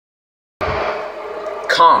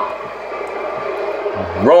comp.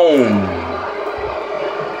 Rome.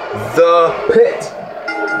 The pit.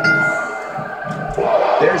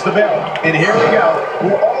 There's the bell, and here we go.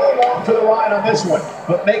 We're all along for the ride on this one,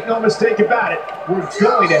 but make no mistake about it, we're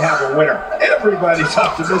going to have a winner. Everybody's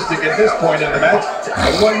optimistic at this point in the match,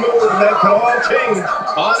 and one move and that can all change.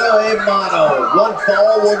 Mano a mano, one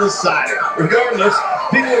fall will decide it. Regardless,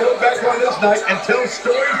 people will look back on this night and tell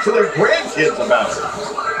stories to their grandkids about it.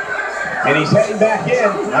 And he's heading back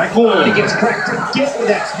in. Boom. He gets cracked again with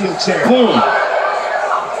that steel chair. Boom.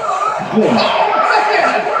 Boom.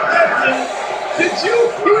 Did you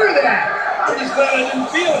hear that? I just glad I didn't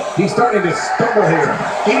feel it. He's starting to stumble here.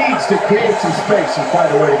 He needs to create some space and find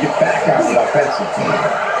a way to get back out with offensive.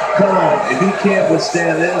 Come on, if he can't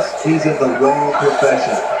withstand this, he's in the wrong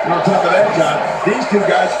profession. And on top of that, John, these two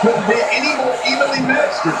guys couldn't be any more evenly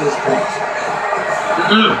matched at this point.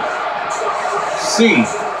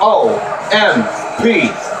 C-O-M-P.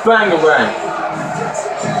 Bangarang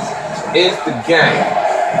is the game.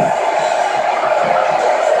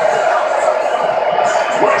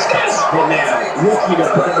 And now, rookie to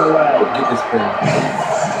put him away. Get this thing.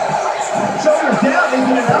 Shoulders down,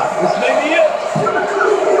 isn't enough. This may be it.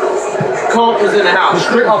 Comp is in the house.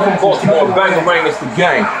 Straight up from Baltimore. Bangarang is the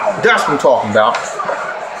game. That's what I'm talking about.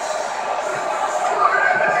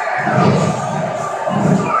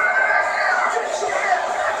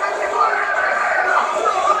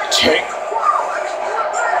 Take.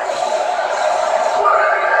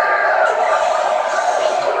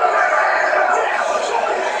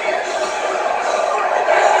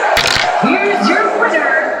 Here's your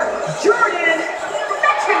winner, Jordan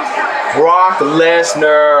Brock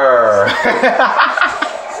Lesnar.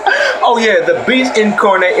 Oh yeah, the beast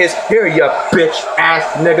incarnate is here, you bitch ass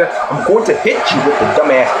nigga. I'm going to hit you with the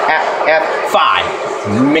dumbass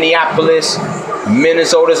F5. Minneapolis,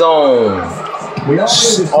 Minnesota's own.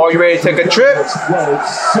 Are you ready to take a trip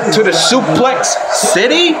to the Suplex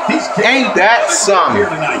City? Ain't that something?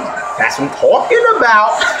 That's what I'm talking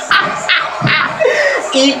about.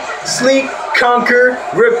 Eat, sleep, conquer,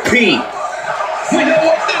 repeat.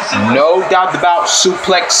 No doubt about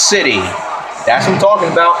Suplex City. That's what I'm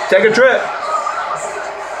talking about. Take a trip.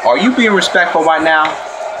 Are you being respectful right now?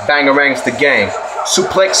 Bangarang's the game.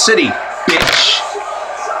 Suplex City, bitch.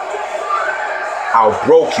 I'll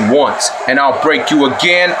broke you once, and I'll break you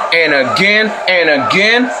again, and again, and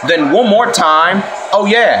again, then one more time. Oh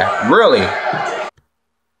yeah, really.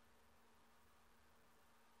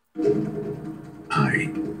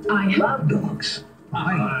 I love dogs.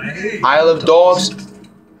 I love dogs.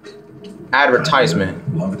 Advertisement.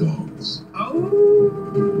 Love dogs.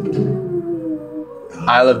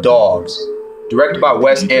 I Love Dogs. Directed by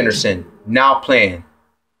Wes Anderson. Now playing.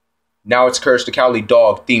 Now it's Courage the Cowardly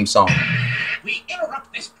Dog theme song. We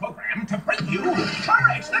interrupt this program to bring you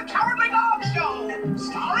Courage the Cowardly Dog Show.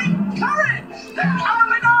 Starring Courage the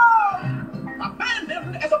Cowardly Dog.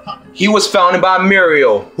 Abandoned as a pup. He was founded by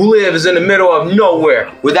Muriel, who lives in the middle of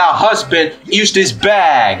nowhere without husband used his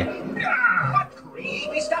bag. What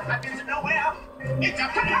creepy stuff happens in nowhere? It's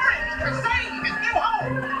up to Courage to save his new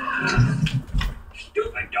home.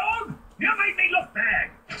 Stupid dog, you made me look bad.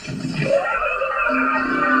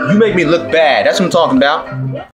 You make me look bad. That's what I'm talking about.